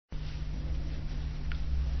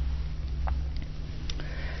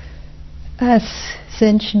As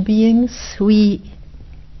sentient beings, we,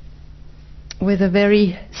 with a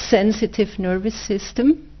very sensitive nervous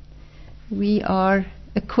system, we are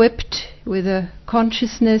equipped with a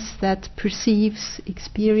consciousness that perceives,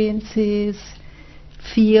 experiences,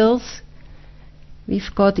 feels.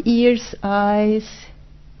 We've got ears, eyes,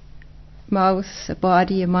 mouth, a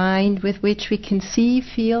body, a mind with which we can see,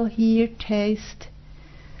 feel, hear, taste,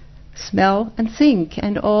 smell and think.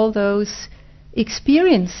 And all those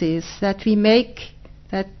experiences that we make,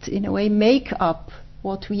 that in a way make up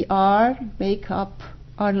what we are, make up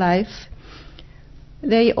our life,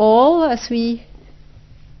 they all, as we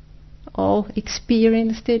all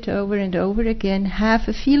experienced it over and over again, have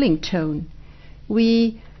a feeling tone.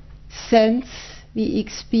 We sense, we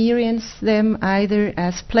experience them either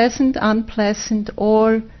as pleasant, unpleasant,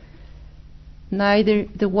 or neither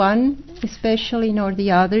the one especially nor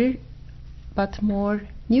the other, but more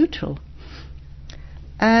neutral.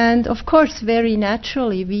 And of course, very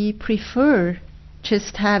naturally, we prefer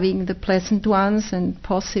just having the pleasant ones and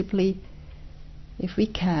possibly, if we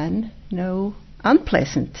can, no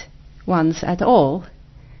unpleasant ones at all,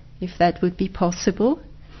 if that would be possible.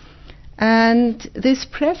 And this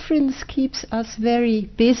preference keeps us very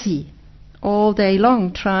busy all day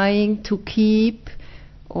long, trying to keep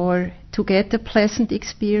or to get a pleasant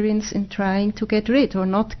experience and trying to get rid or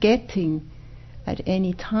not getting at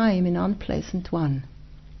any time an unpleasant one.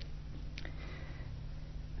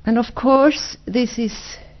 And of course, this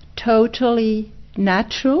is totally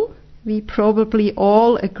natural. We probably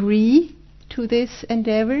all agree to this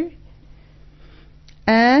endeavor.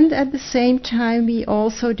 And at the same time, we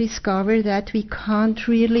also discover that we can't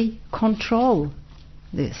really control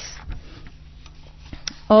this.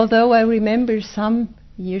 Although I remember some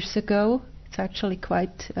years ago, it's actually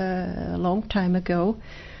quite a long time ago,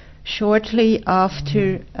 shortly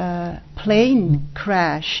after a plane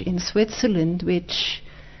crash in Switzerland, which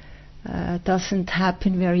doesn't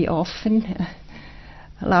happen very often.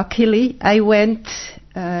 Luckily, I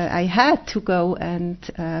had to go and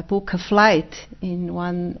book a flight in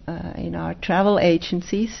in our travel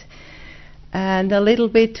agencies, and a little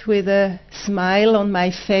bit with a smile on my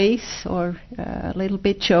face, or a little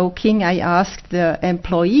bit joking, I asked the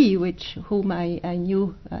employee, whom I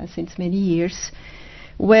knew since many years,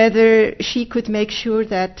 whether she could make sure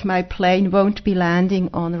that my plane won't be landing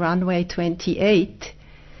on runway 28.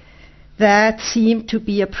 That seemed to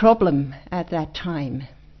be a problem at that time.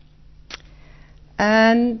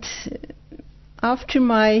 And after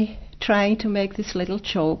my trying to make this little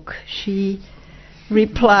joke, she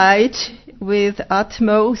replied with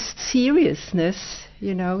utmost seriousness,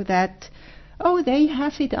 that, oh, they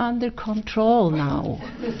have it under control now.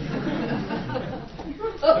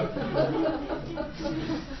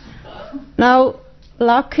 Now,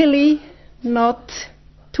 luckily, not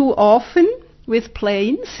too often with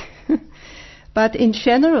planes, but in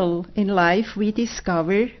general in life we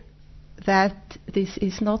discover that this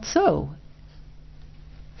is not so.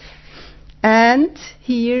 And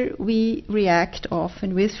here we react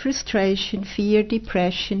often with frustration, fear,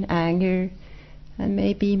 depression, anger, and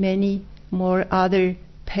maybe many more other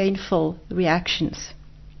painful reactions.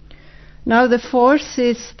 Now the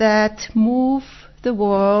forces that move the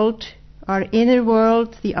world, our inner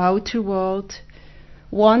world, the outer world,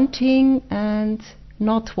 wanting and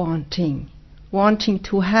not wanting, wanting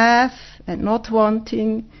to have and not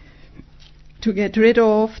wanting, to get rid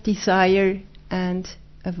of, desire and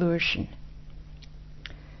aversion.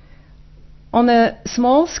 On a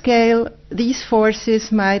small scale, these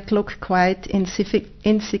forces might look quite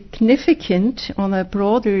insignificant. On a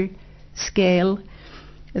broader scale,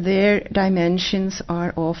 their dimensions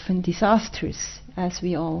are often disastrous, as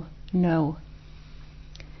we all know.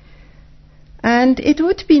 And it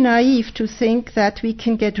would be naive to think that we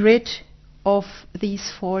can get rid of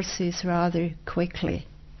these forces rather quickly.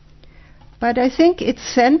 But I think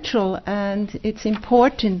it's central and it's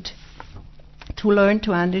important to learn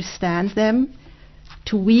to understand them,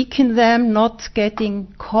 to weaken them, not getting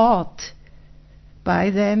caught by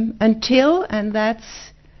them until, and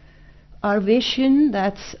that's our vision,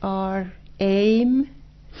 that's our aim,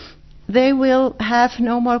 they will have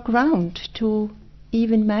no more ground to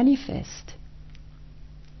even manifest.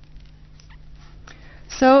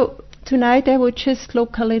 So tonight I would just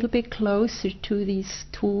look a little bit closer to these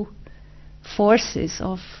two forces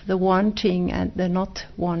of the wanting and the not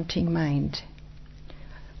wanting mind.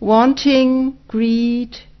 Wanting,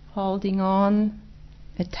 greed, holding on,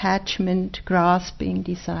 attachment, grasping,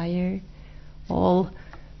 desire, all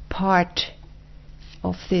part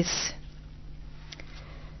of this.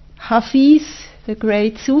 Hafiz, the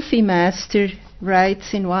great Sufi master,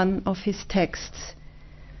 writes in one of his texts,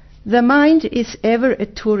 The mind is ever a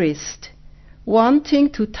tourist,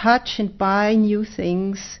 wanting to touch and buy new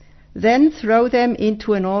things, then throw them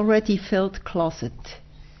into an already filled closet.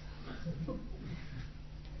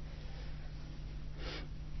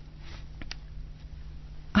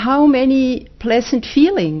 How many pleasant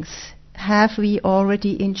feelings have we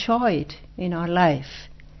already enjoyed in our life?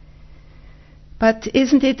 But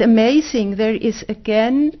isn't it amazing? There is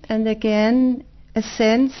again and again a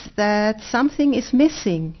sense that something is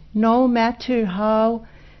missing, no matter how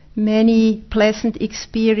many pleasant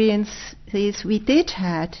experiences we did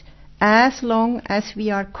had. As long as we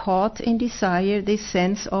are caught in desire, this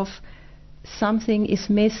sense of something is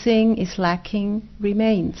missing, is lacking,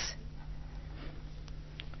 remains.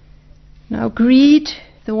 Now greed,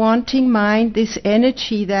 the wanting mind, this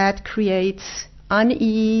energy that creates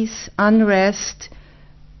unease, unrest,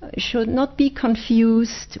 should not be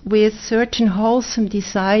confused with certain wholesome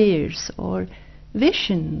desires or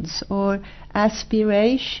visions or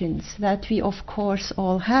aspirations that we of course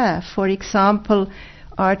all have. For example,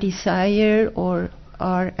 our desire or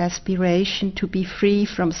our aspiration to be free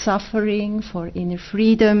from suffering, for inner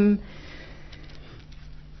freedom,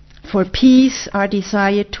 for peace, our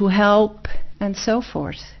desire to help, and so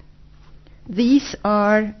forth. These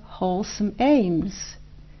are wholesome aims.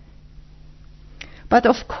 But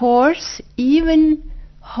of course, even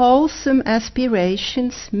wholesome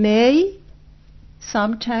aspirations may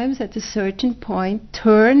sometimes at a certain point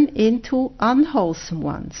turn into unwholesome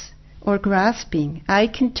ones or grasping. I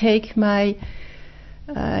can take my,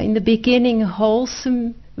 in the beginning,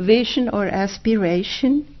 wholesome vision or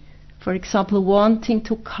aspiration, for example, wanting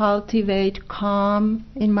to cultivate calm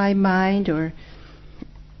in my mind or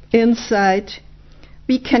insight.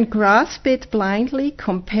 We can grasp it blindly,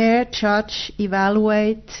 compare, judge,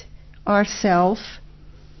 evaluate ourselves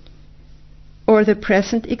or the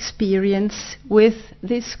present experience with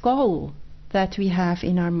this goal that we have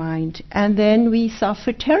in our mind. And then we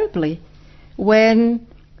suffer terribly when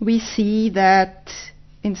we see that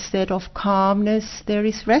instead of calmness there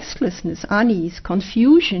is restlessness, unease,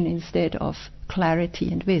 confusion instead of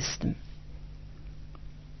clarity and wisdom.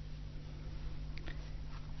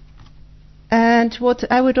 And what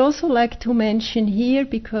I would also like to mention here,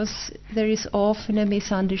 because there is often a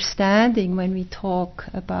misunderstanding when we talk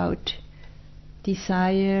about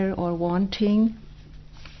desire or wanting,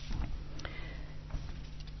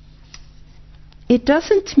 it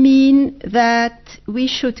doesn't mean that we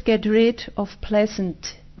should get rid of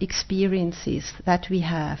pleasant experiences that we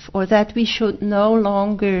have, or that we should no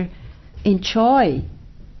longer enjoy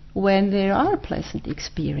when there are pleasant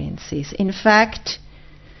experiences. In fact,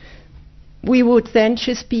 we would then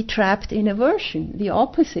just be trapped in aversion, the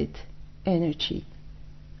opposite energy.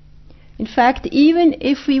 In fact, even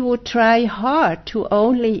if we would try hard to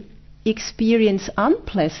only experience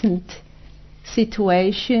unpleasant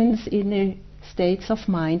situations, inner states of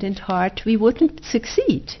mind and heart, we wouldn't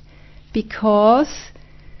succeed, because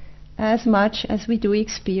as much as we do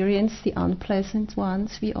experience the unpleasant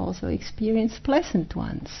ones, we also experience pleasant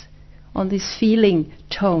ones on this feeling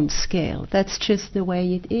tone scale. That's just the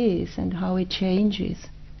way it is and how it changes.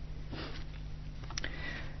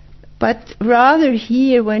 But rather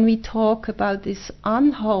here, when we talk about this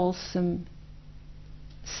unwholesome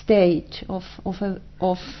state of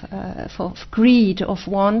greed, of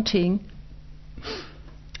wanting,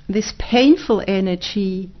 this painful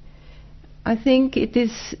energy, I think it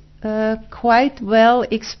is quite well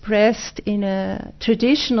expressed in a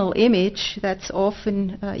traditional image that's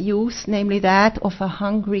often used, namely that of a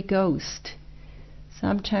hungry ghost.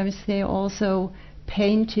 Sometimes they also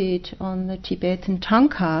painted on the Tibetan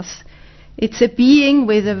tankas. It's a being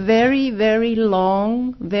with a very, very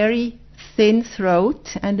long, very thin throat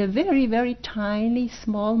and a very, very tiny,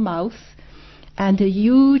 small mouth and a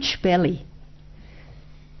huge belly.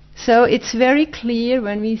 So it's very clear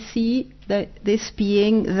when we see this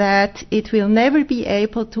being that it will never be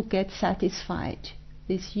able to get satisfied,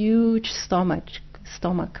 this huge stomach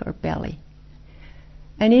or belly.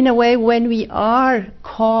 And in a way, when we are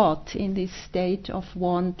caught in this state of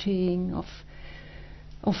wanting,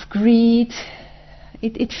 of greed,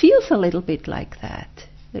 it feels a little bit like that.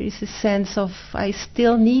 There is a sense of, I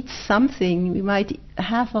still need something. We might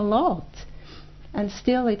have a lot, and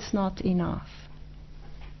still it's not enough.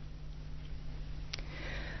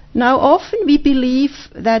 Now, often we believe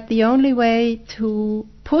that the only way to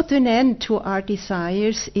put an end to our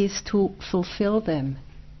desires is to fulfill them.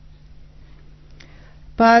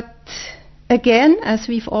 But again, as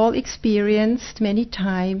we've all experienced many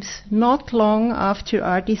times, not long after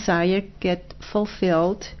our desire gets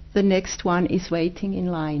fulfilled, the next one is waiting in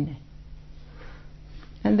line.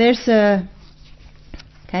 And there's a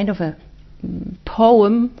kind of a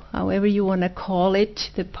poem, however you want to call it,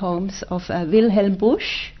 the poems of Wilhelm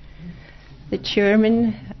Busch, the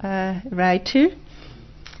German writer,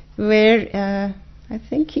 where I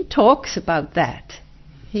think he talks about that.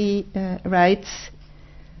 He writes,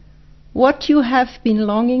 "What you have been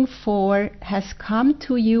longing for has come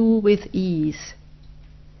to you with ease.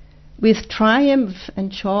 With triumph and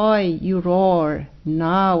joy you roar,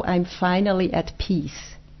 now I'm finally at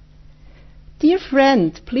peace. Dear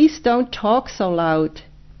friend, please don't talk so loud,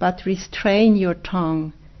 but restrain your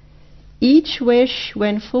tongue. Each wish,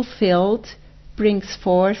 when fulfilled, brings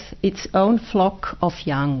forth its own flock of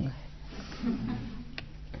young."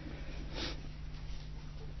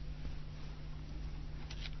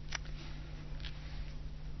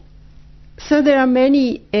 So there are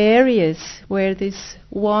many areas where this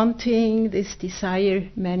wanting, this desire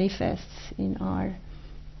manifests in our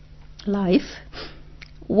life.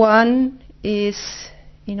 One is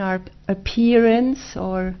in our appearance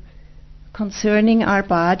or concerning our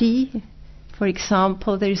body. For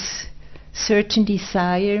example, there's certain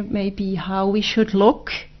desire, maybe how we should look,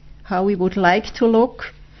 how we would like to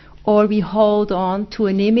look, or we hold on to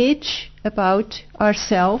an image about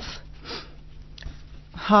ourselves,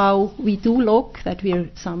 how we do look, that we're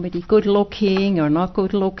somebody good looking or not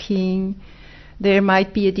good looking. There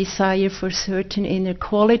might be a desire for certain inner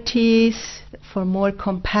qualities, for more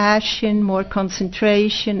compassion, more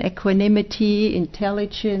concentration, equanimity,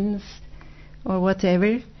 intelligence, or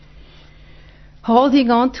whatever. Holding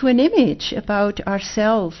on to an image about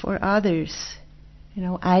ourselves or others. You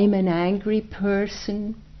know, I'm an angry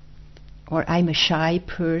person, or I'm a shy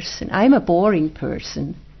person, I'm a boring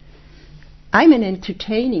person. I'm an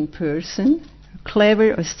entertaining person,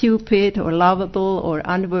 clever or stupid or lovable or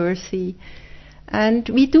unworthy. And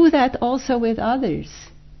we do that also with others,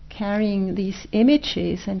 carrying these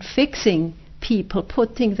images and fixing people,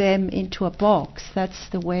 putting them into a box. That's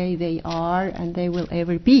the way they are and they will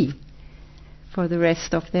ever be for the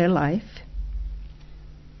rest of their life.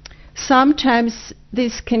 Sometimes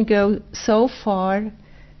this can go so far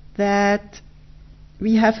that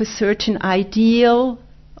we have a certain ideal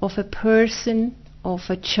of a person, of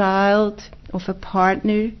a child, of a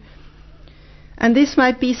partner. And this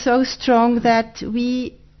might be so strong that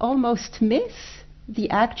we almost miss the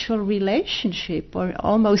actual relationship or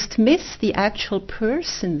almost miss the actual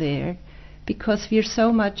person there because we're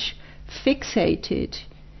so much fixated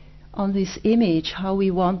on this image, how we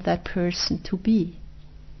want that person to be.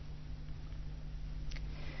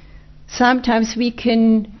 Sometimes we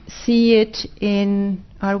can see it in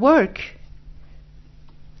our work,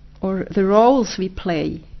 or the roles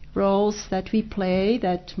that we play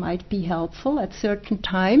that might be helpful at certain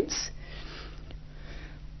times.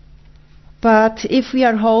 But if we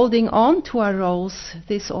are holding on to our roles,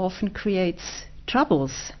 this often creates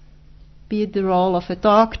troubles. Be it the role of a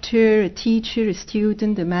doctor, a teacher, a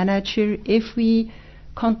student, a manager. If we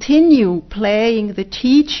continue playing the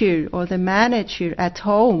teacher or the manager at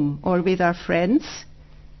home or with our friends,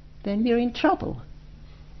 then we're in trouble.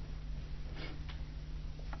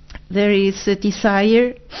 There is a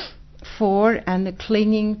desire for and a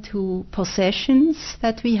clinging to possessions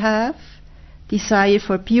that we have, desire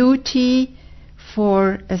for beauty,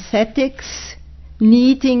 for aesthetics,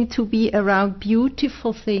 needing to be around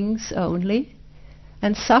beautiful things only,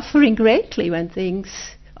 and suffering greatly when things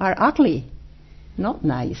are ugly, not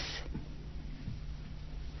nice.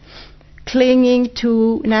 Clinging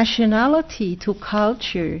to nationality, to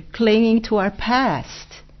culture, clinging to our past,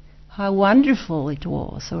 how wonderful it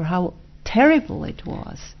was or how terrible it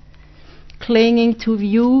was. Clinging to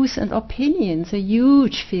views and opinions, a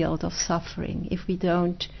huge field of suffering if we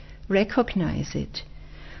don't recognize it.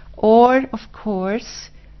 Or, of course,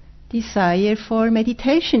 desire for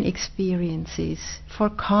meditation experiences, for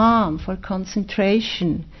calm, for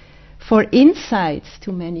concentration, for insights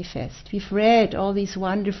to manifest. We've read all these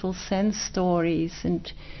wonderful Zen stories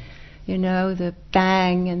and, you know, the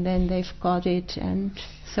bang and then they've got it and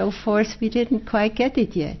so forth. We didn't quite get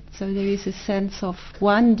it yet. So there is a sense of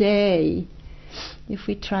one day, if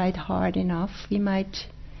we tried hard enough, we might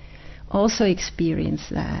also experience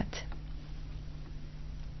that.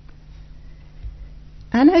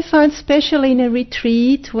 And I found, especially in a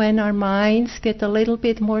retreat, when our minds get a little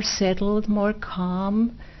bit more settled, more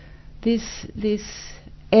calm, this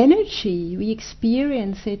energy, we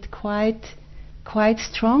experience it quite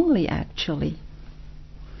strongly, actually.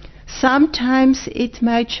 Sometimes it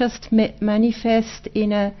might just manifest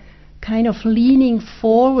in a kind of leaning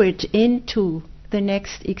forward into the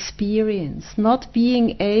next experience, not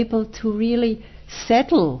being able to really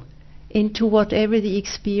settle into whatever the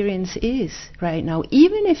experience is right now.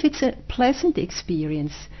 Even if it's a pleasant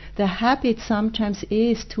experience, the habit sometimes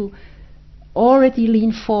is to already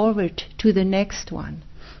lean forward to the next one.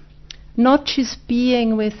 Not just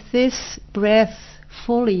being with this breath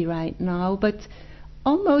fully right now, but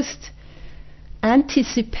almost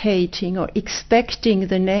anticipating or expecting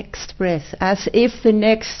the next breath, as if the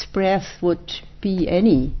next breath would be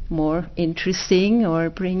any more interesting or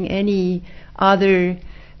bring any other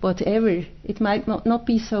whatever. It might not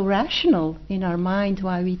be so rational in our mind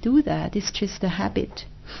why we do that. It's just a habit.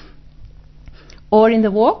 Or in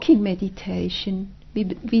the walking meditation,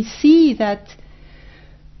 we see that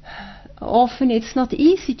often it's not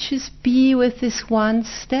easy to just be with this one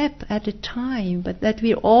step at a time, but that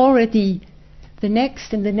we're already the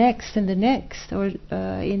next and the next and the next. Or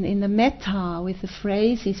in the metta with the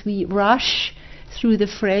phrases, we rush through the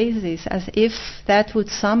phrases as if that would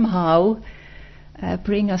somehow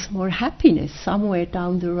bring us more happiness somewhere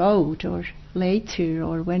down the road or later,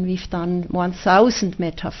 or when we've done 1,000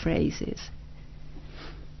 metta phrases.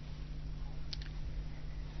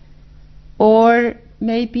 Or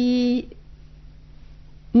maybe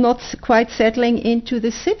not quite settling into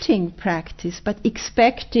the sitting practice, but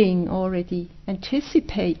expecting already,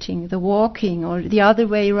 anticipating the walking or the other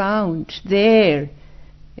way round. There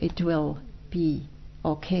it will be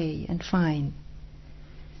okay and fine.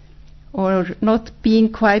 Or not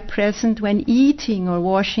being quite present when eating or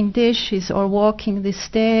washing dishes or walking the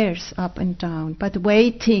stairs up and down, but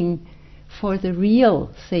waiting for the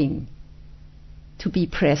real thing to be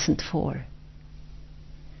present for.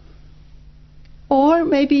 Or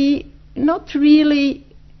maybe not really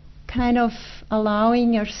kind of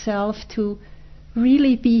allowing yourself to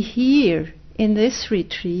really be here in this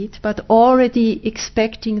retreat, but already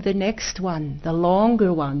expecting the next one, the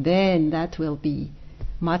longer one. Then that will be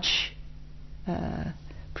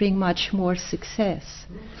bring much more success.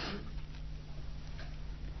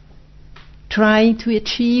 Trying to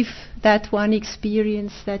achieve that one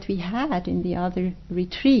experience that we had in the other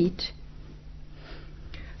retreat.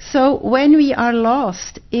 So when we are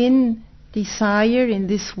lost in desire, in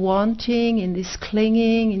this wanting, in this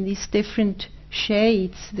clinging, in these different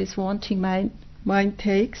shades this wanting mind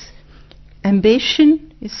takes,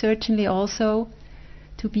 ambition is certainly also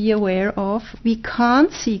to be aware of. We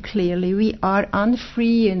can't see clearly. We are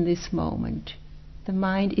unfree in this moment. The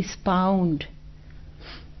mind is bound.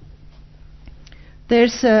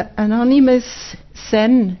 There's an anonymous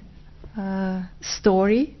Zen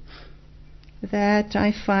story that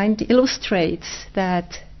I find illustrates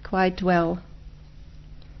that quite well.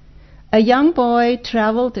 A young boy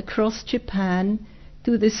traveled across Japan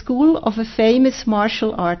to the school of a famous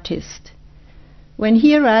martial artist. When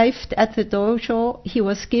he arrived at the dojo, he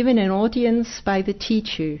was given an audience by the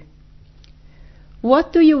teacher.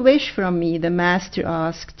 "What do you wish from me?" the master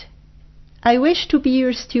asked. "I wish to be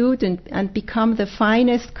your student and become the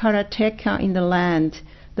finest karateka in the land,"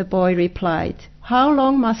 the boy replied. "How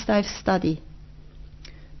long must I study?"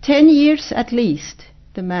 10 years at least,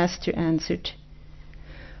 the master answered.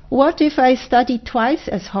 "What if I study twice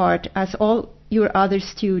as hard as all your other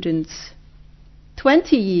students?"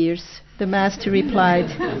 20 years, the master replied.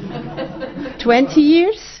 20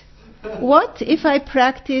 years? What if I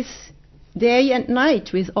practice day and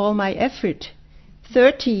night with all my effort?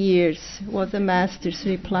 30 years, was the master's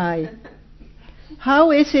reply.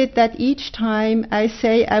 How is it that each time I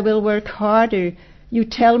say I will work harder, you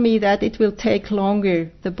tell me that it will take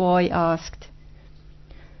longer? The boy asked.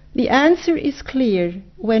 The answer is clear.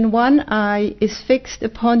 When one eye is fixed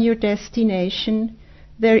upon your destination,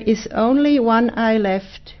 there is only one eye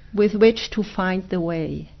left with which to find the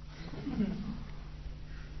way.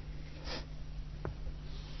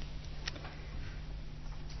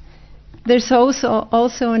 There's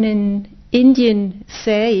also an Indian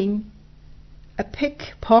saying, "A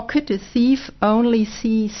pickpocket, a thief, only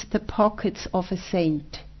sees the pockets of a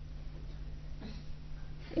saint."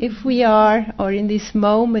 If we are, or in these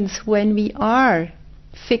moments when we are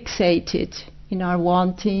fixated in our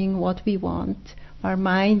wanting what we want, our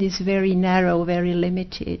mind is very narrow, very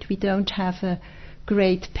limited. We don't have a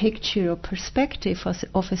great picture or perspective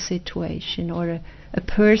of a situation or a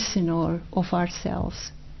person or of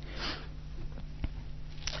ourselves.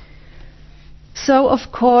 So,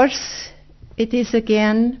 of course, it is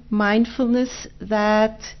again mindfulness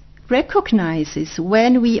that recognizes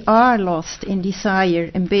when we are lost in desire,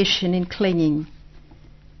 ambition, and clinging.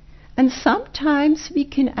 And sometimes we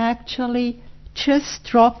can actually just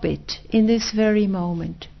drop it in this very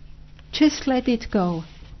moment. Just let it go.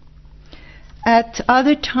 At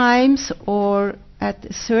other times, or at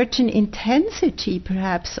a certain intensity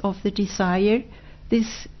perhaps of the desire,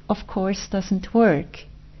 this of course, doesn't work,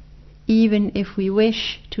 even if we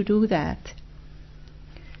wish to do that.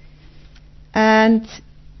 And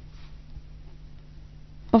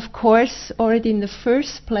of course, already in the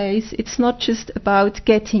first place, it's not just about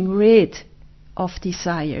getting rid of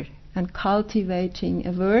desire and cultivating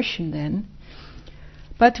aversion then,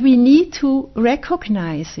 but we need to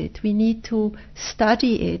recognize it, we need to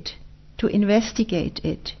study it, to investigate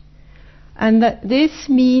it. And that this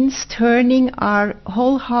means turning our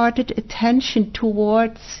wholehearted attention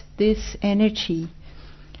towards this energy.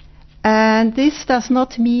 And this does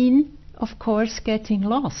not mean, of course, getting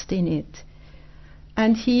lost in it.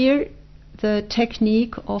 And here the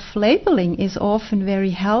technique of labeling is often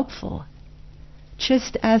very helpful,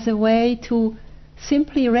 just as a way to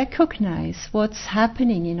simply recognize what's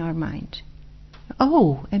happening in our mind.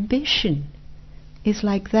 Oh, ambition is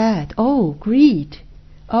like that. Oh, greed.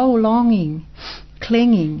 Oh, longing,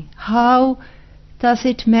 clinging. How does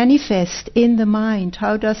it manifest in the mind?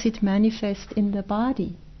 How does it manifest in the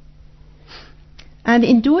body? And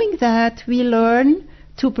in doing that, we learn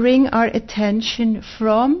to bring our attention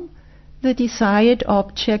from the desired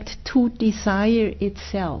object to desire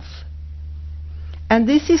itself. And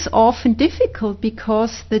this is often difficult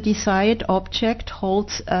because the desired object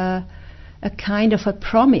holds a kind of a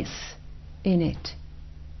promise in it.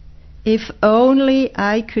 If only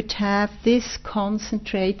I could have this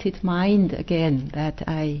concentrated mind again that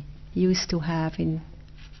I used to have in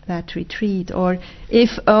that retreat, or if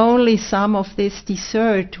only some of this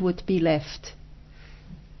dessert would be left.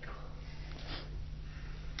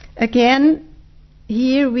 Again,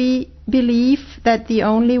 here we believe that the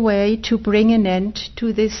only way to bring an end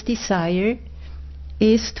to this desire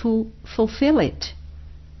is to fulfill it.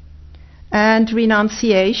 And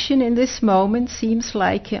renunciation in this moment seems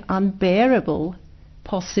like an unbearable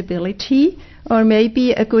possibility, or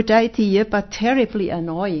maybe a good idea, but terribly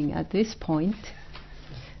annoying at this point.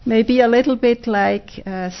 Maybe a little bit like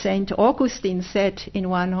St. Augustine said in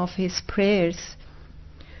one of his prayers,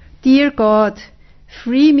 "Dear God,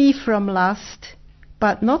 free me from lust,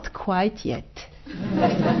 but not quite yet."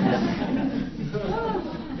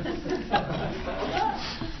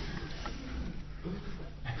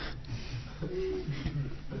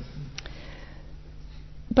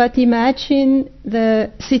 But imagine the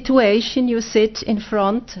situation: you sit in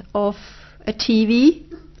front of a TV,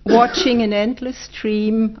 watching an endless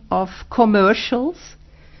stream of commercials,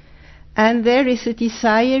 and there is a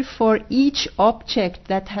desire for each object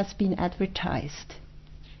that has been advertised.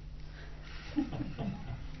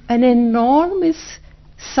 An enormous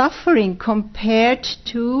suffering compared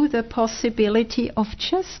to the possibility of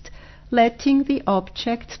just letting the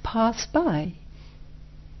objects pass by.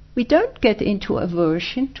 We don't get into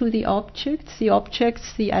aversion to the objects.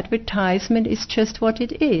 The advertisement is just what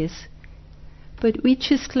it is. But we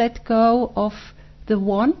just let go of the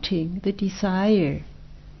wanting, the desire.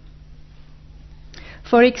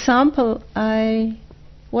 For example,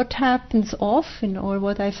 what happens often, or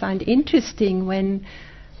what I find interesting when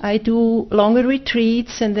I do longer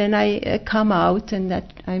retreats and then I come out and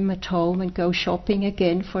that I'm at home and go shopping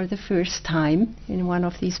again for the first time in one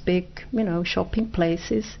of these big, shopping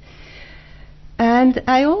places. And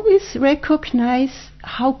I always recognize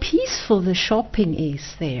how peaceful the shopping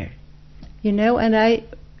is there. And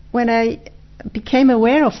when I became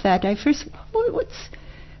aware of that, I first,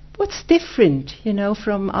 what's different,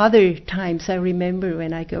 from other times I remember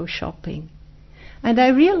when I go shopping. And I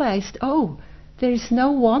realized, there is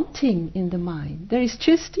no wanting in the mind. There is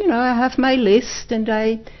just, I have my list and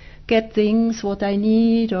I get things, what I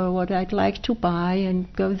need or what I'd like to buy, and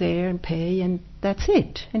go there and pay, and that's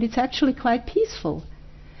it. And it's actually quite peaceful.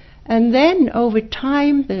 And then over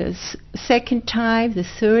time, the second time, the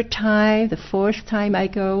third time, the fourth time I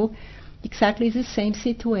go, exactly the same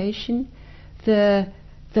situation, the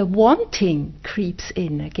wanting creeps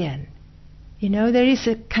in again. There is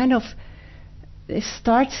it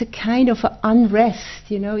starts a kind of unrest,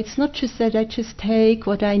 It's not just that I just take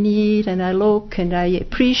what I need and I look and I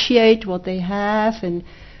appreciate what they have, and,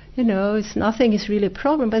 nothing is really a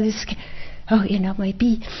problem, but it's,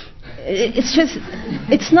 maybe,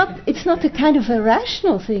 it's not a kind of a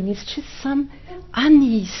rational thing, it's just some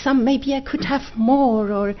unease, maybe I could have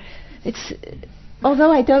more, or it's,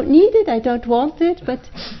 although I don't need it, I don't want it, but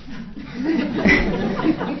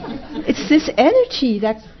it's this energy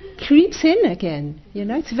that creeps in again,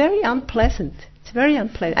 it's very unpleasant. It's very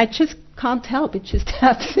unpleasant. I just can't help it, just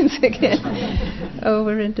happens again,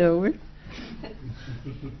 over and over.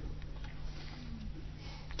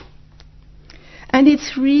 And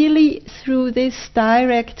it's really through this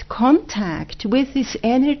direct contact with this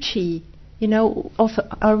energy of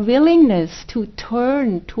our willingness to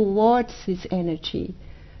turn towards this energy,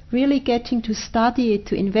 really getting to study it,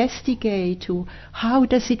 to investigate, to how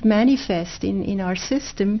does it manifest in our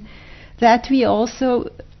system, that we also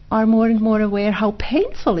are more and more aware how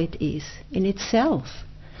painful it is in itself.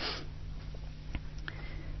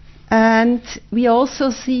 And we also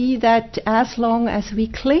see that as long as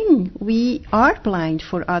we cling, we are blind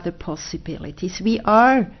for other possibilities. We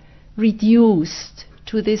are reduced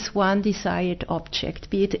to this one desired object,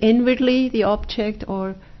 be it inwardly the object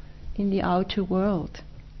or in the outer world.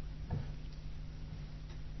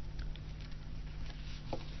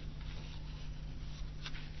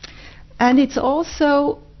 And it's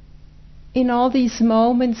also in all these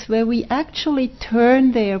moments where we actually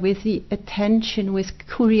turn there with the attention, with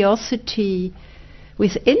curiosity,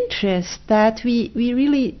 with interest, that we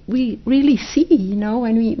really see,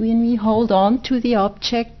 when we hold on to the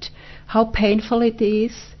object, how painful it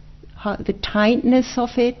is, how the tightness of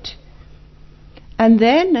it. And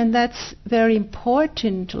then, and that's very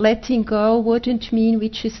important, letting go wouldn't mean we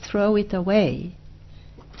just throw it away.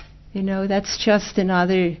 That's just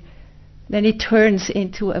another. Then it turns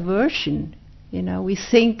into aversion. We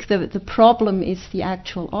think the problem is the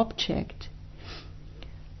actual object.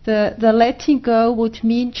 The letting go would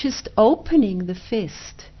mean just opening the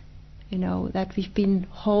fist, that we've been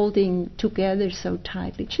holding together so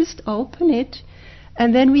tightly. Just open it,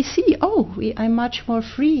 and then we see, I'm much more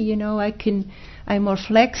free. I'm more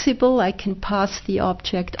flexible. I can pass the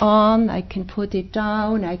object on. I can put it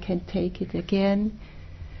down. I can take it again.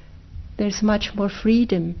 There's much more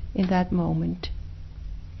freedom in that moment.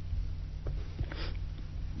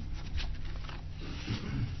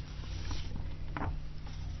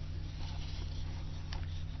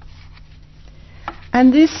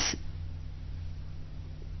 And this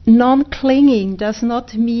non-clinging does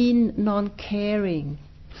not mean non-caring.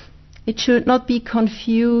 It should not be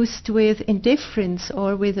confused with indifference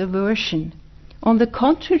or with aversion. On the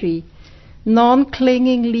contrary,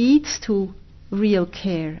 non-clinging leads to real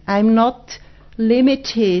care. I'm not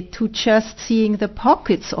limited to just seeing the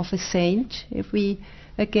pockets of a saint. If we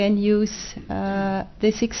again use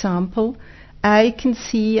this example, I can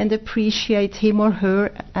see and appreciate him or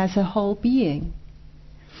her as a whole being.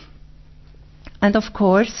 And of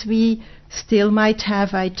course, we still might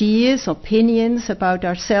have ideas, opinions about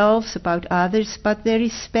ourselves, about others, but there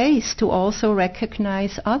is space to also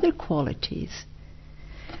recognize other qualities.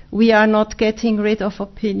 We are not getting rid of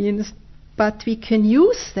opinions, but we can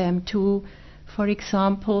use them to, for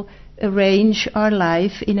example, arrange our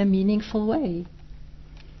life in a meaningful way.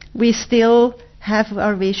 We still have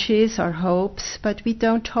our wishes, our hopes, but we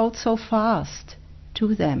don't hold so fast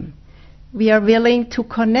to them. We are willing to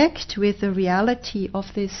connect with the reality of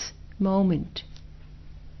this moment.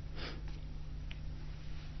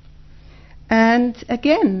 And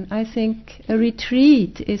again, I think a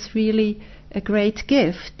retreat is really a great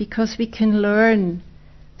gift, because we can learn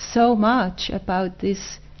so much about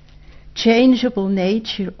this changeable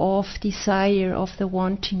nature of desire of the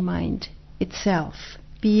wanting mind itself.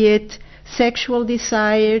 Be it sexual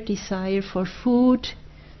desire, desire for food,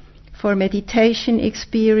 for meditation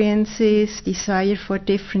experiences, desire for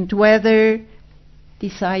different weather,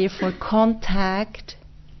 desire for contact.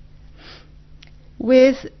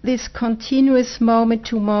 With this continuous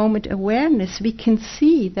moment-to-moment awareness, we can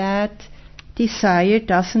see that desire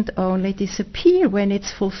doesn't only disappear when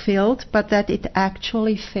it's fulfilled, but that it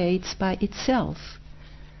actually fades by itself.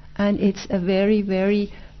 And it's a very,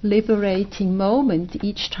 very liberating moment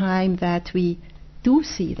each time that we do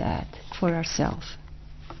see that for ourselves.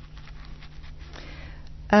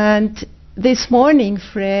 And this morning,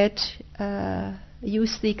 Fred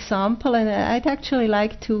used the example, and I'd actually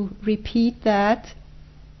like to repeat that,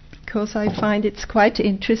 because I find it's quite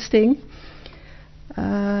interesting.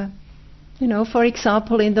 For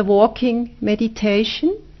example, in the walking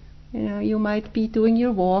meditation, you might be doing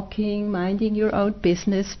your walking, minding your own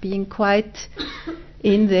business, being quite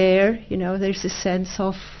in there. There's a sense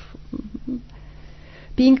of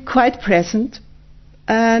being quite present,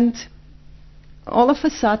 and all of a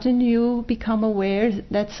sudden you become aware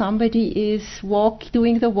that somebody is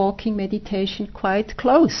doing the walking meditation quite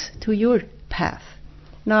close to your path.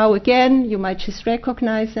 Now again, you might just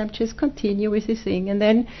recognize them, just continue with the thing, and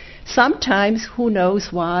then sometimes, who knows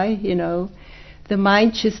why, the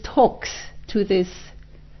mind just hooks to this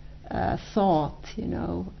thought,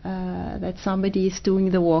 that somebody is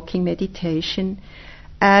doing the walking meditation,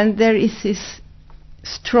 and there is this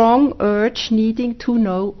strong urge needing to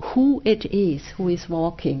know who it is who is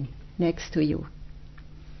walking next to you.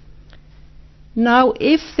 Now,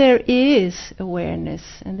 if there is awareness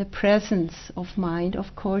and the presence of mind,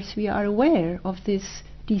 of course we are aware of this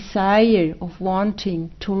desire of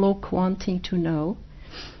wanting to look, wanting to know.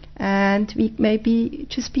 And we maybe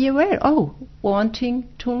just be aware, wanting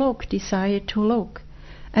to look, desire to look.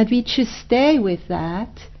 And we just stay with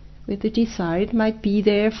that, with the desire. It might be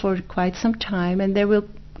there for quite some time, and there will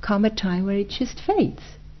come a time where it just fades.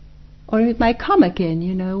 Or it might come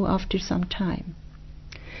again, after some time.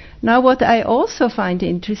 Now what I also find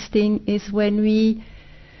interesting is when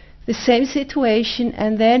the same situation,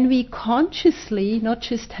 and then we consciously, not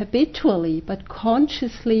just habitually, but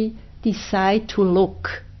consciously decide to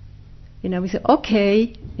look. We say,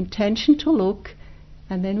 okay, intention to look,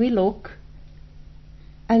 and then we look,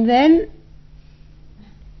 and then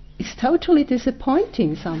it's totally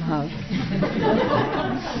disappointing somehow.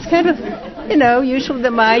 It's kind of, usually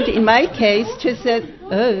the mind, in my case, just said,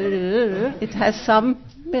 it has some,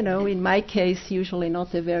 in my case, usually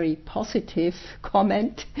not a very positive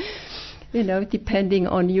comment, depending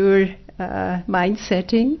on your mind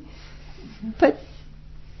setting. But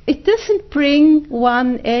it doesn't bring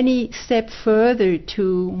one any step further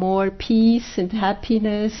to more peace and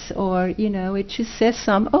happiness, or, it just says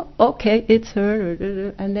okay, it's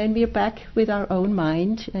her, and then we're back with our own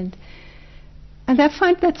mind. And I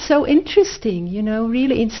find that so interesting,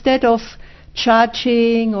 really, instead of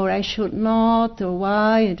judging, or I should not, or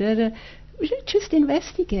why, we should just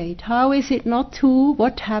investigate. How is it not to?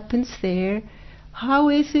 What happens there? How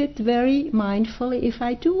is it very mindfully if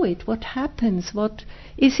I do it? What happens? What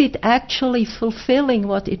is it actually fulfilling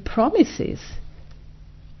what it promises?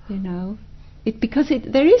 Because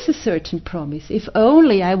there is a certain promise. If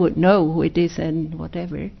only I would know who it is and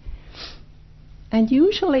whatever. And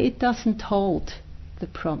usually it doesn't hold the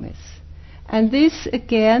promise. And this,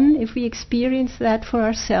 again, if we experience that for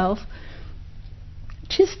ourselves,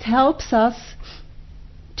 just helps us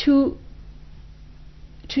to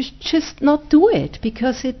just not do it,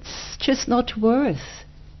 because it's just not worth.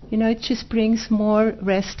 It just brings more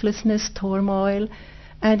restlessness, turmoil,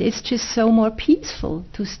 and it's just so more peaceful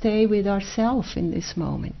to stay with ourselves in this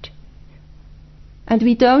moment. And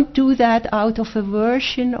we don't do that out of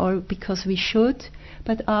aversion or because we should,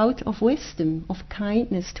 but out of wisdom, of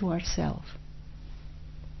kindness to ourselves.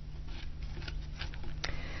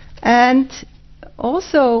 And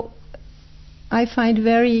also, I find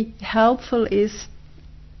very helpful is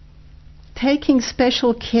taking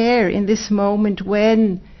special care in this moment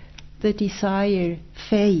when the desire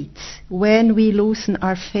fades, when we loosen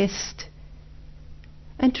our fist,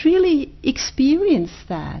 and really experience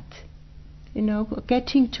that,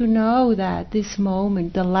 getting to know that this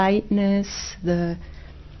moment, the lightness, the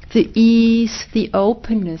ease, the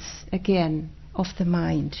openness again of the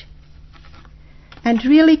mind. And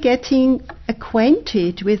really getting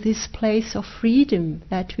acquainted with this place of freedom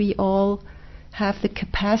that we all have the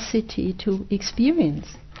capacity to experience.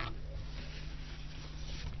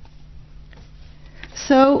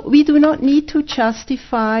 So we do not need to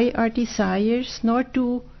justify our desires, nor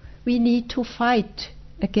do we need to fight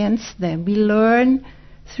against them. We learn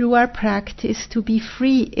through our practice to be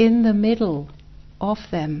free in the middle of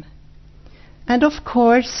them. And of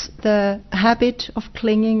course, the habit of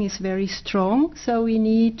clinging is very strong, so we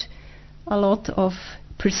need a lot of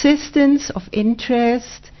persistence, of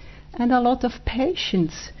interest, and a lot of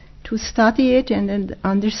patience to study it and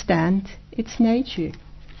understand its nature.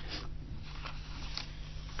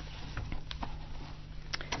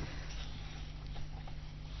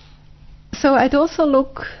 So I'd also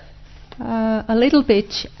look a little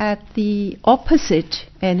bit at the opposite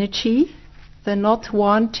energy, the not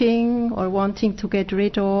wanting or wanting to get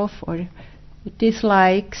rid of, or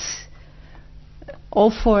dislikes,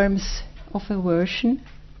 all forms of aversion.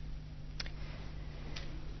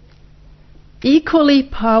 Equally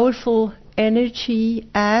powerful energy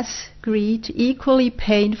as greed, equally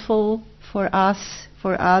painful for us,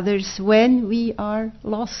 for others, when we are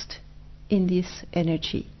lost in this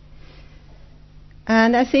energy.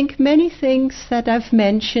 And I think many things that I've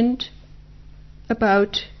mentioned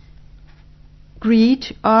about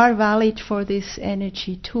greed are valid for this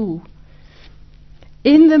energy too.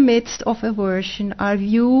 In the midst of aversion, our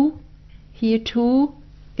view here too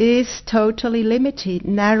is totally limited,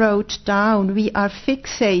 narrowed down. We are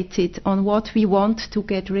fixated on what we want to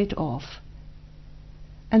get rid of.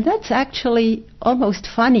 And that's actually almost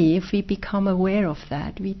funny if we become aware of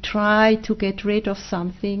that. We try to get rid of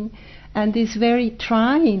something, and this very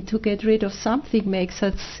trying to get rid of something makes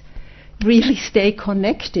us really stay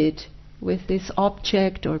connected with this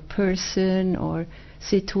object or person or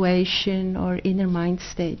situation or inner mind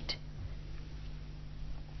state.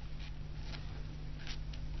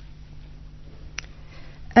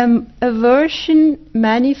 Aversion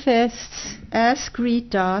manifests, as greed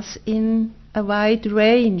does, in a wide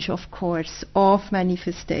range, of course, of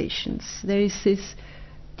manifestations. There is this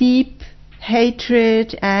deep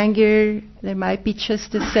hatred, anger, there might be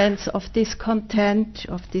just a sense of discontent,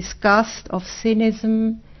 of disgust, of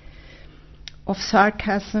cynicism, of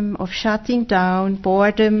sarcasm, of shutting down,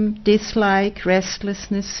 boredom, dislike,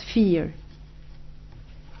 restlessness, fear.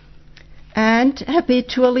 And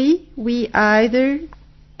habitually we either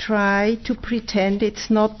try to pretend it's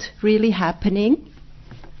not really happening,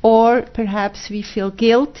 or perhaps we feel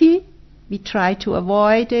guilty, we try to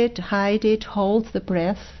avoid it, hide it, hold the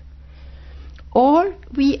breath, or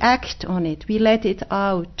we act on it, we let it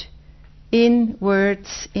out in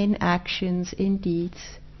words, in actions, in deeds.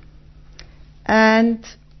 And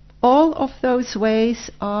all of those ways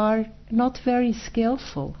are not very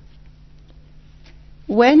skillful.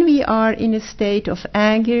 When we are in a state of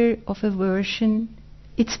anger, of aversion,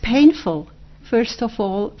 it's painful, first of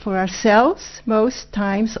all for ourselves, most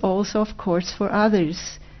times also, of course, for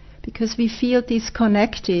others, because we feel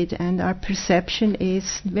disconnected and our perception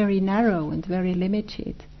is very narrow and very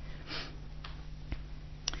limited.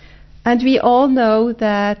 And we all know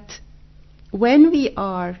that when we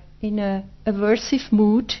are in an aversive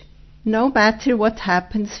mood, no matter what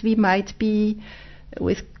happens, we might be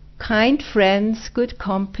with kind friends, good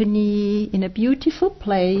company, in a beautiful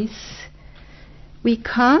place, we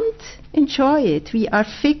can't enjoy it. We are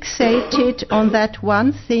fixated on that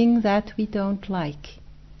one thing that we don't like.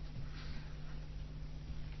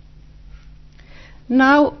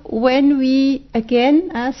 Now, when we,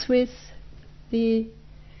 again, as with the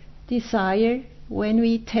desire, when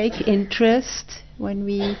we take interest, when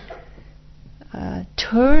we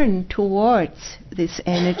turn towards this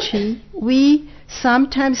energy, we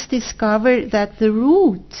sometimes discover that the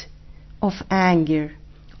root of anger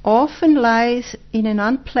often lies in an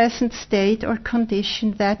unpleasant state or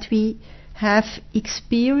condition that we have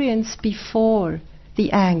experienced before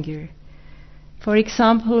the anger. For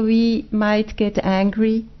example, we might get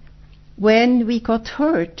angry when we got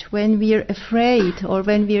hurt, when we are afraid, or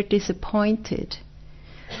when we are disappointed.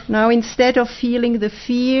 Now, instead of feeling the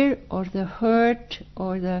fear or the hurt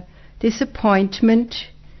or the disappointment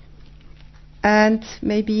and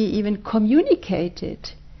maybe even communicate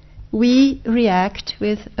it, we react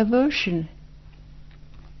with aversion.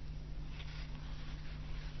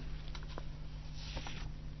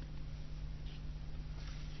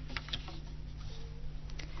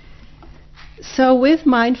 So with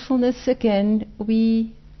mindfulness again,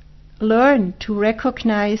 we learn to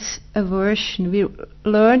recognize aversion. We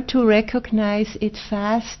learn to recognize it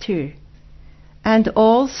faster, and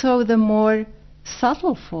also the more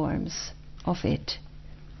subtle forms of it.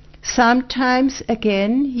 Sometimes,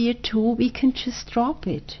 again, here too, we can just drop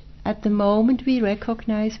it. At the moment we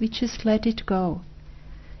recognize, we just let it go.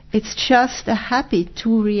 It's just a habit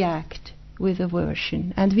to react with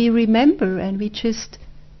aversion. And we remember and we just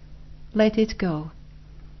let it go.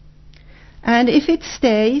 And if it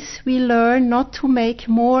stays, we learn not to make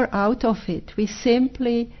more out of it. We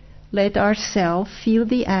simply let ourselves feel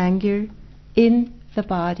the anger in the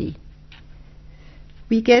body.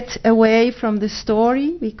 We get away from the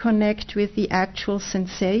story, we connect with the actual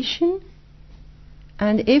sensation,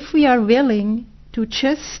 and if we are willing to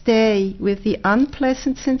just stay with the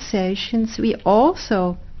unpleasant sensations, we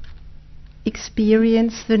also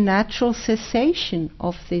experience the natural cessation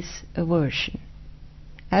of this aversion,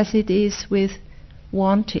 as it is with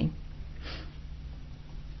wanting.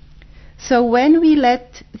 So when we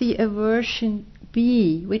let the aversion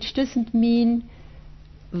be, which doesn't mean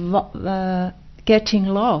getting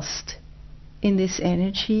lost in this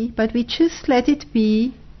energy, but we just let it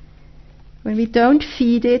be, when we don't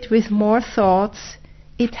feed it with more thoughts,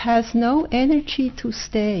 it has no energy to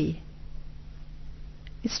stay.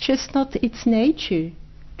 It's just not its nature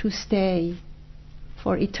to stay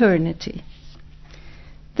for eternity.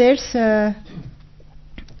 There's a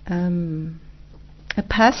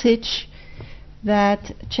passage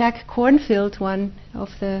that Jack Kornfield, one of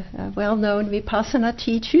the well-known Vipassana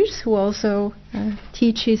teachers, who also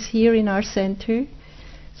teaches here in our center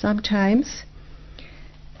sometimes,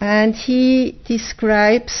 and he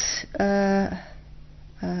describes a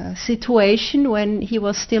situation when he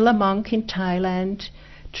was still a monk in Thailand,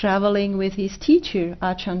 traveling with his teacher,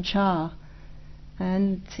 Ajahn Chah.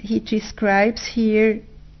 And he describes here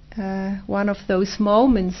one of those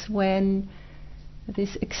moments when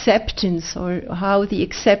this acceptance, or how the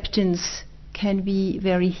acceptance can be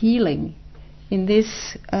very healing. In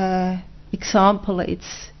this example,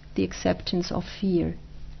 it's the acceptance of fear.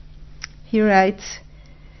 He writes,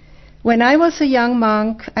 When I was a young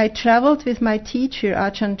monk, I traveled with my teacher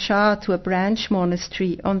Ajahn Chah to a branch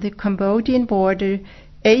monastery on the Cambodian border,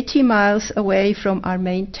 80 miles away from our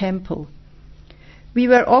main temple. We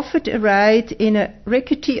were offered a ride in a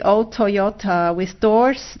rickety old Toyota with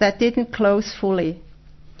doors that didn't close fully.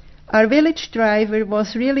 Our village driver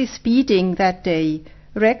was really speeding that day,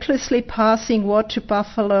 recklessly passing water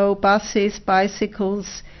buffalo, buses,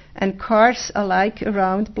 bicycles, and cars alike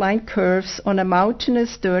around blind curves on a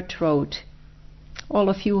mountainous dirt road. All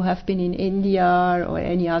of you have been in India or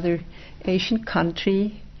any other Asian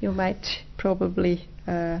country. You might probably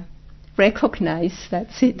recognize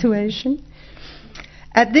that situation.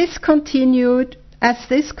 As this continued,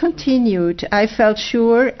 I felt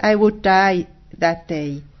sure I would die that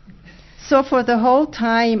day. So for the whole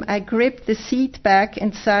time, I gripped the seat back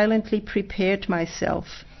and silently prepared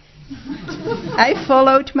myself. I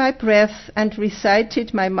followed my breath and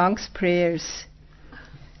recited my monk's prayers.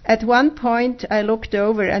 At one point, I looked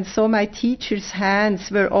over and saw my teacher's hands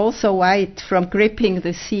were also white from gripping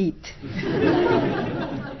the seat.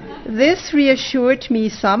 This reassured me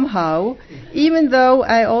somehow, even though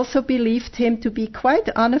I also believed him to be quite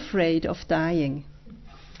unafraid of dying.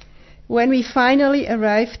 When we finally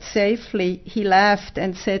arrived safely, he laughed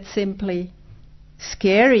and said simply,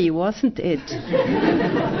 "Scary, wasn't it?"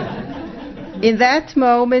 In that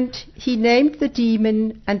moment, he named the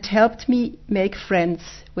demon and helped me make friends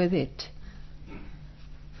with it.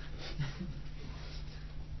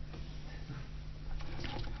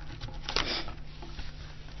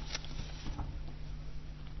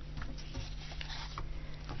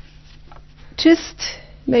 Just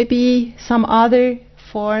maybe some other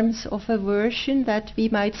forms of aversion that we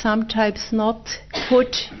might sometimes not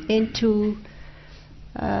put into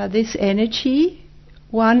this energy.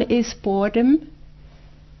 One is boredom.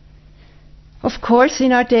 Of course,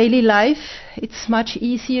 in our daily life, it's much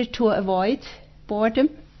easier to avoid boredom,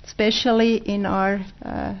 especially in our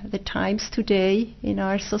the times today in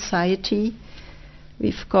our society.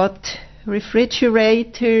 We've got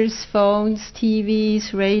refrigerators, phones,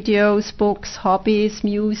 TVs, radios, books, hobbies,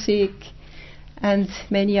 music, and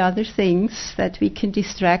many other things that we can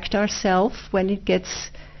distract ourselves when it gets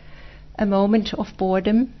a moment of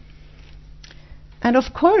boredom. And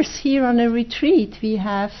of course, here on a retreat, we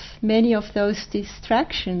have many of those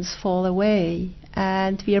distractions fall away,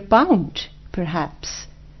 and we are bound, perhaps,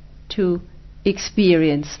 to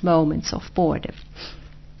experience moments of boredom.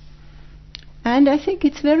 And I think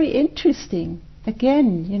it's very interesting.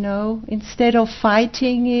 Again, instead of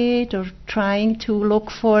fighting it or trying to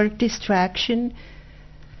look for distraction,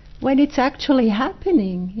 when it's actually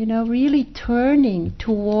happening, really turning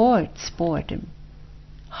towards boredom.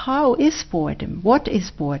 How is boredom? What is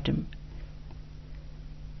boredom?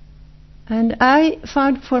 And I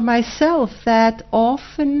found for myself that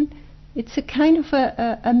often it's a kind of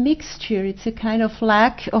a mixture. It's a kind of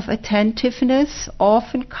lack of attentiveness,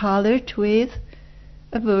 often colored with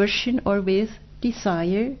aversion or with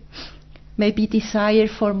desire. Maybe desire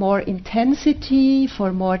for more intensity,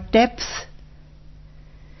 for more depth,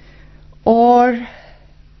 or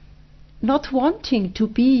not wanting to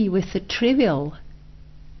be with the trivial.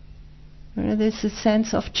 There's a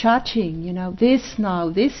sense of judging,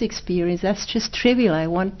 this experience, that's just trivial. I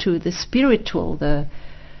want to the spiritual, the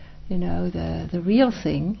real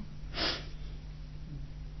thing.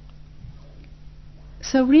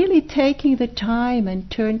 So really taking the time and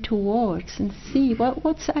turn towards and see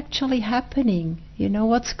what's actually happening,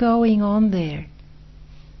 what's going on there.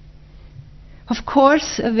 Of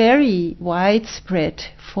course, a very widespread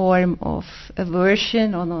form of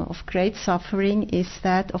aversion or of great suffering is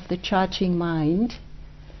that of the judging mind.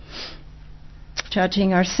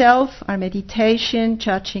 Judging ourselves, our meditation,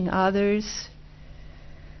 judging others.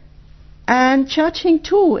 And judging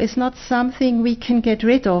too is not something we can get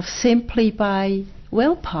rid of simply by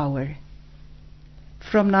willpower.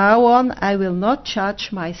 From now on, I will not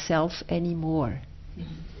judge myself anymore.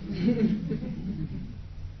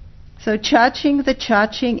 So the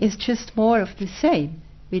judging is just more of the same,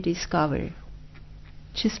 we discover.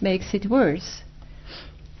 Just makes it worse.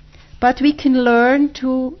 But we can learn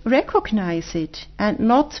to recognize it and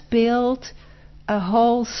not build a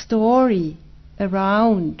whole story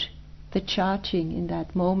around the judging in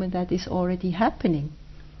that moment that is already happening.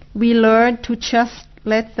 We learn to just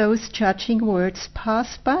let those judging words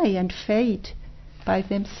pass by and fade by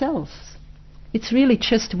themselves. It's really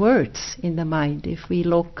just words in the mind if we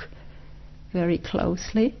look very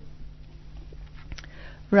closely.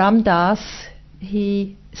 Ram Dass,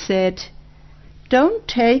 he said, "Don't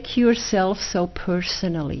take yourself so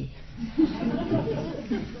personally."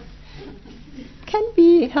 Can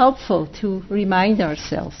be very helpful to remind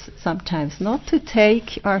ourselves sometimes not to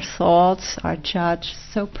take our thoughts, our judge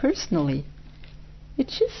so personally. It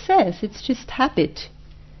just says, it's just habit.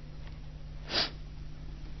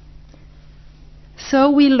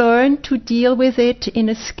 So we learn to deal with it in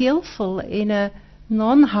a skillful, in a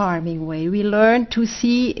non-harming way. We learn to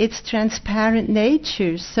see its transparent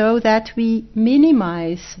nature so that we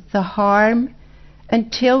minimize the harm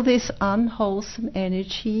until this unwholesome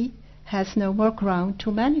energy has no more ground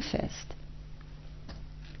to manifest.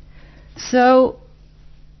 So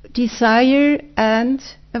desire and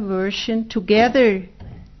aversion, together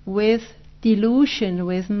with delusion,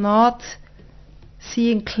 with not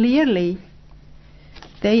seeing clearly,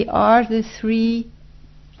 they are the three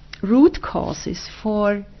root causes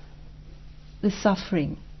for the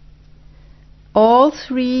suffering. All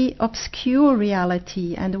three obscure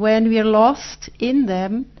reality, and when we are lost in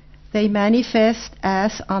them, they manifest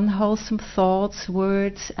as unwholesome thoughts,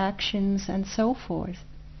 words, actions, and so forth.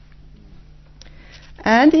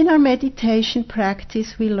 And in our meditation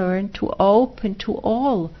practice, we learn to open to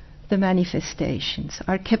all the manifestations.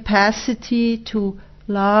 Our capacity to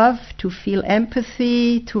love, to feel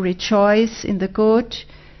empathy, to rejoice in the good,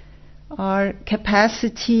 our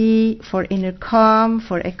capacity for inner calm,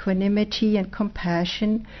 for equanimity and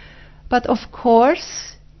compassion. But of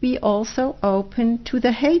course, we also open to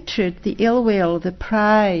the hatred, the ill will, the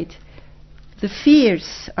pride, the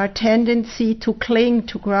fears, our tendency to cling,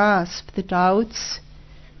 to grasp, the doubts,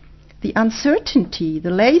 the uncertainty, the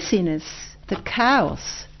laziness, the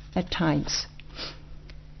chaos at times.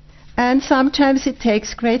 And sometimes it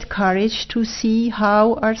takes great courage to see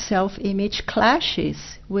how our self-image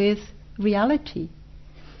clashes with reality.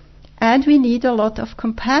 And we need a lot of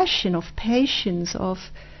compassion, of patience, of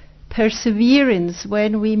perseverance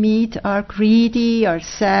when we meet our greedy, our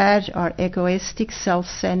sad, our egoistic,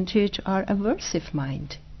 self-centered, our aversive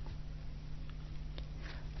mind.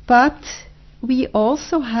 But we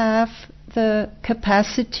also have the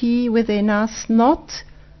capacity within us not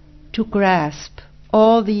to grasp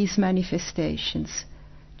all these manifestations,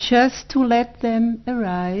 just to let them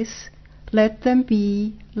arise, let them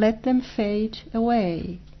be, let them fade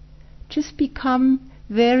away. Just become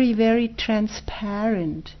very, very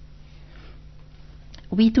transparent.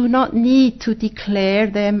 We do not need to declare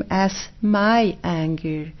them as my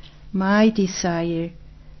anger, my desire,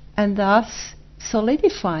 and thus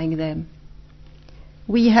solidifying them.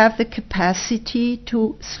 We have the capacity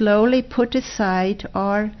to slowly put aside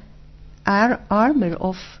our armor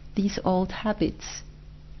of these old habits.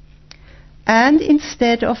 And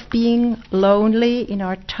instead of being lonely in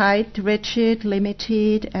our tight, rigid,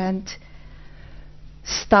 limited and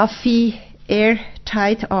stuffy,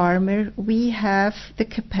 airtight armor, we have the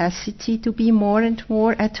capacity to be more and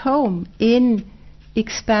more at home in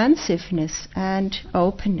expansiveness and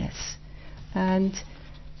openness. And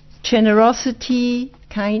generosity,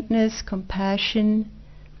 kindness, compassion,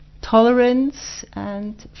 tolerance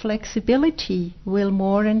and flexibility will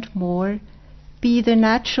more and more be the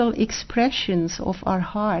natural expressions of our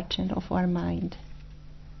heart and of our mind.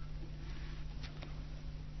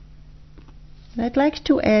 I'd like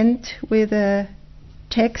to end with a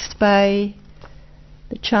text by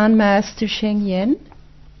the Chan Master Sheng Yen.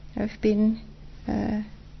 I've been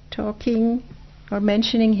talking or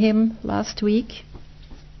mentioning him last week.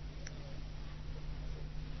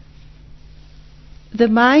 The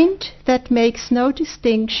mind that makes no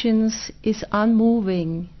distinctions is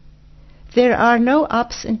unmoving. There are no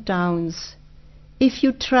ups and downs. If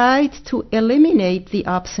you tried to eliminate the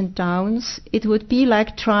ups and downs, it would be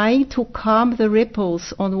like trying to calm the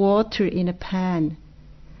ripples on water in a pan.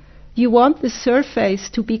 You want the surface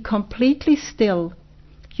to be completely still.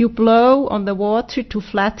 You blow on the water to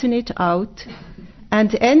flatten it out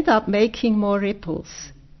and end up making more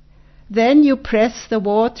ripples. Then you press the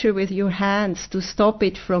water with your hands to stop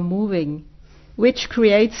it from moving, which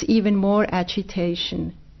creates even more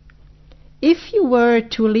agitation. If you were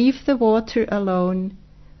to leave the water alone,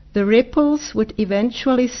 the ripples would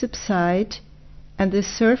eventually subside and the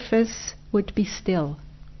surface would be still.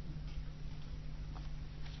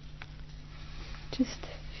 Just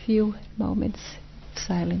a few moments of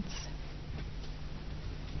silence.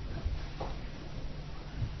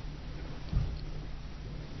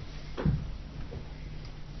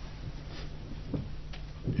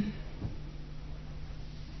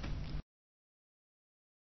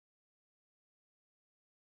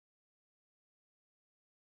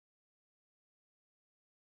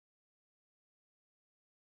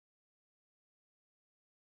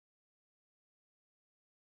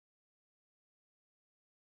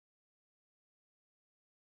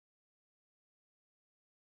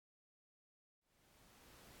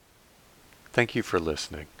 Thank you for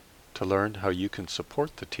listening. To learn how you can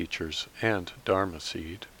support the teachers and Dharma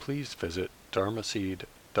Seed, please visit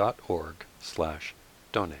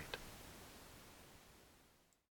dharmaseed.org/donate.